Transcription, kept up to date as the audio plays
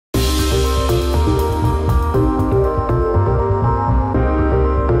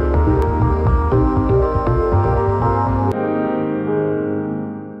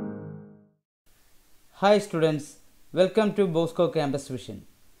Hi students, welcome to Bosco Campus Vision.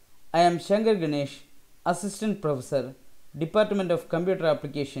 I am Shankar Ganesh, Assistant Professor, Department of Computer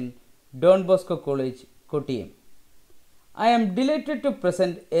Application, Don Bosco College, Kottayam. I am delighted to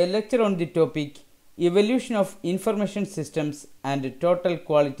present a lecture on the topic Evolution of Information Systems and Total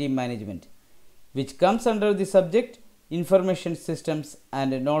Quality Management, which comes under the subject Information Systems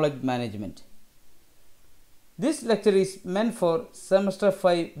and Knowledge Management. This lecture is meant for Semester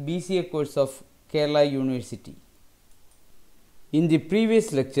 5 BCA course of Kerala University. In the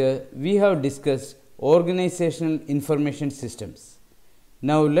previous lecture, we have discussed organizational information systems.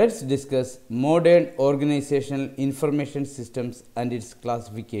 Now let's discuss modern organizational information systems and its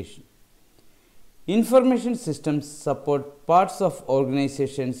classification. Information systems support parts of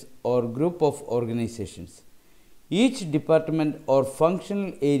organizations or group of organizations. Each department or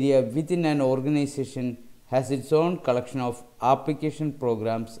functional area within an organization has its own collection of application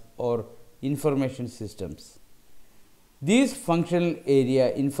programs or information systems. These functional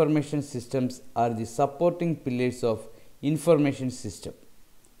area information systems are the supporting pillars of information system.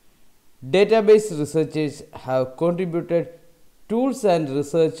 Database researchers have contributed tools and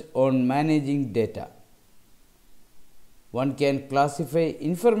research on managing data. One can classify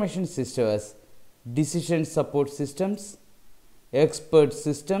information systems as decision support systems, expert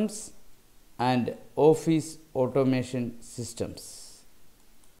systems, and office automation systems.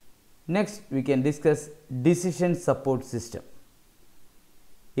 Next, we can discuss decision support system.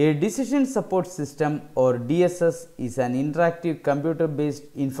 A decision support system or DSS is an interactive computer-based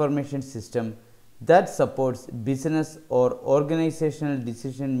information system that supports business or organizational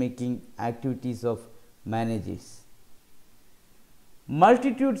decision-making activities of managers.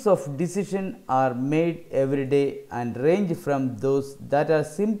 Multitudes of decisions are made every day and range from those that are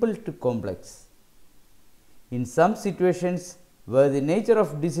simple to complex. In some situations, where the nature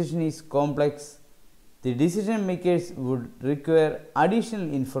of decision is complex, the decision makers would require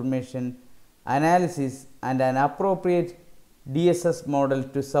additional information, analysis, and an appropriate DSS model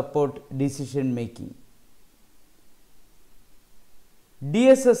to support decision making.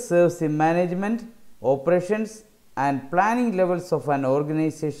 DSS serves the management, operations, and planning levels of an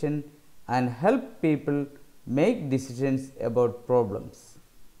organization and help people make decisions about problems.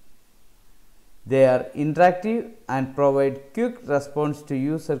 They are interactive and provide quick response to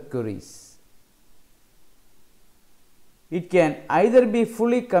user queries. It can either be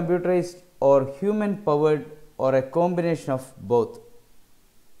fully computerized or human powered or a combination of both.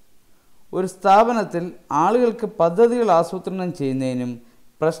 ഒരു സ്ഥാപനത്തിൽ ആളുകൾക്ക് പദ്ധതികൾ ആസൂത്രണം ചെയ്യുന്നതിനും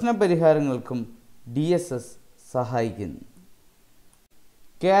പ്രശ്നപരിഹാരങ്ങൾക്കും DSS സഹായിക്കുന്നു.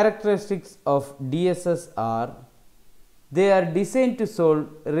 Characteristics of DSS are: they are designed to solve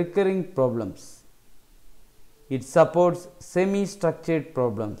recurring problems. It supports semi-structured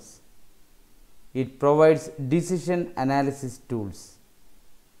problems. It provides decision analysis tools.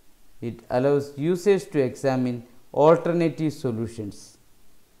 It allows users to examine alternative solutions.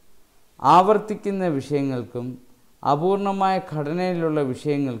 ആവർത്തിക്കുന്ന വിഷയങ്ങൾക്കും അപൂർണമായ ഘടനയിലുള്ള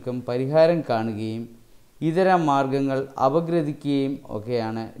വിഷയങ്ങൾക്കും പരിഹാരം കാണുകയും ഇതര മാർഗങ്ങൾ അപഗ്രഥിക്കുകയും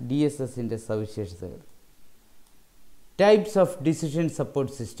ഒക്കെയാണ് DSSന്റെ സവിശേഷതകൾ. Types of decision support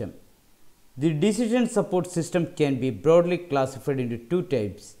system. The decision support system can be broadly classified into two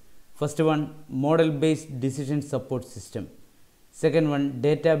types. First one, model-based decision support system. Second one,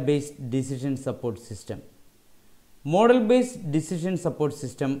 data-based decision support system. Model-based decision support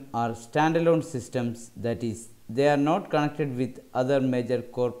system are standalone systems, that is, they are not connected with other major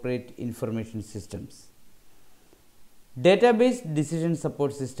corporate information systems. Data-based decision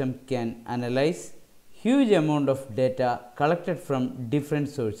support system can analyze huge amount of data collected from different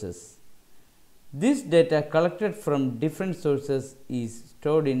sources. This data collected from different sources is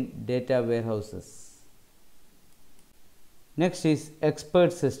stored in data warehouses. Next is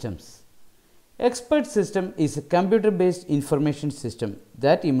expert systems. Expert system is a computer-based information system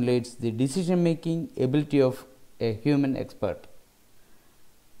that emulates the decision-making ability of a human expert.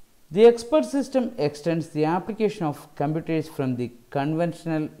 The expert system extends the application of computers from the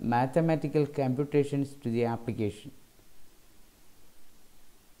conventional mathematical computations to the application.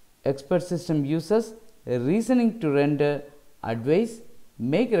 Expert system uses reasoning to render advice,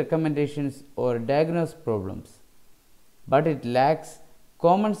 make recommendations, or diagnose problems, but it lacks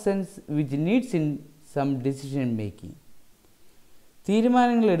common sense which needs in some decision making.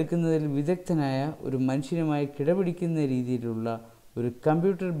 തീരുമാനങ്ങൾ എടുക്കുന്നതിൽ വിദഗ്ധനായ ഒരു മനുഷ്യനുമായി കിടപിടിക്കുന്ന രീതിയിലുള്ള ഒരു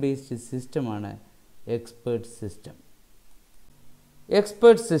computer based സിസ്റ്റമാണ് expert system.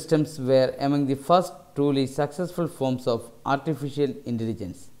 Expert systems were among the first truly successful forms of artificial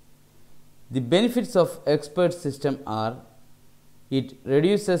intelligence. The benefits of expert system are: It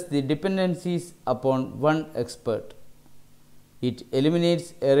reduces the dependencies upon one expert. It eliminates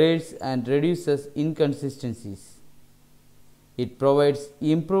errors and reduces inconsistencies. It provides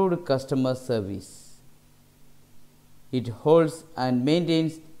improved customer service. It holds and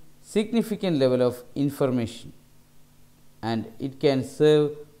maintains significant level of information, and it can serve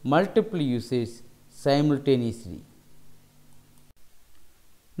multiple users simultaneously.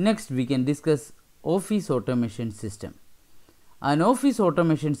 Next, we can discuss office automation system. An office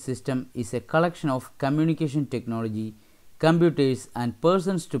automation system is a collection of communication technology, computers and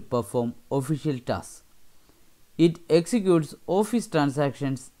persons to perform official tasks. It executes office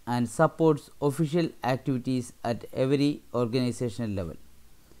transactions and supports official activities at every organizational level.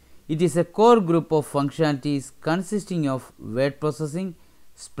 It is a core group of functionalities consisting of word processing,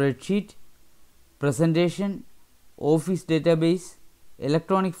 spreadsheet, presentation, office database,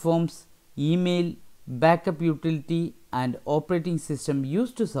 electronic forms, email, backup utility and operating system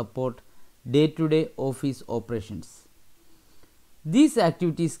used to support day-to-day office operations. These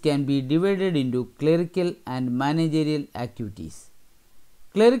activities can be divided into clerical and managerial activities.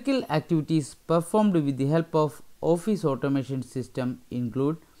 Clerical activities performed with the help of office automation system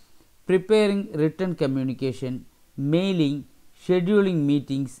include preparing written communication, mailing, scheduling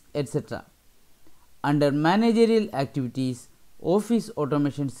meetings, etc. Under managerial activities, office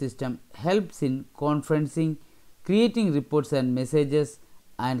automation system helps in conferencing, creating reports and messages,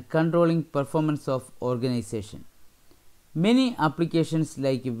 and controlling performance of organization. Many applications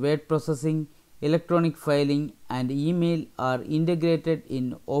like word processing, electronic filing and email are integrated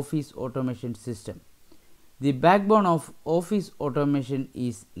in office automation system. The backbone of office automation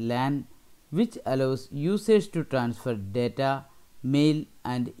is LAN, which allows users to transfer data, mail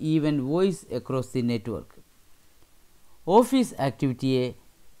and even voice across the network. Office ആക്ടിവിറ്റിയെ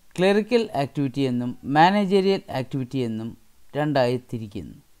clerical activity എന്നും managerial activity എന്നും രണ്ടായി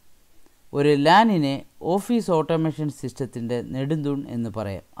തിരിക്കുന്നു. ഒരു ലാനിനെ office automation സിസ്റ്റത്തിൻ്റെ നെടുന്തൂൺ എന്ന്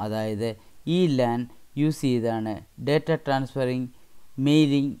പറയാം. അതായത് ഈ ലാൻ യൂസ് ചെയ്താണ് ഡേറ്റ ട്രാൻസ്ഫറിങ്,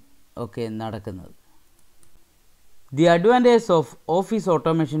 മെയിലിംഗ് ഒക്കെ നടക്കുന്നത്. The advantages of office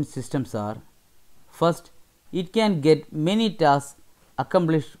automation systems are: first, it can get many tasks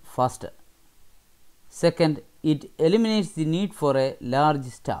accomplished faster. Second, it eliminates the need for a large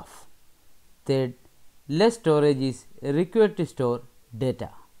staff. Third, less storage is required to store data.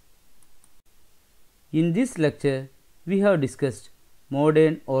 In this lecture, we have discussed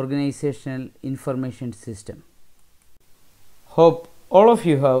modern organizational information system. Hope all of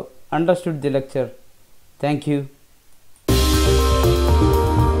you have understood the lecture. Thank you.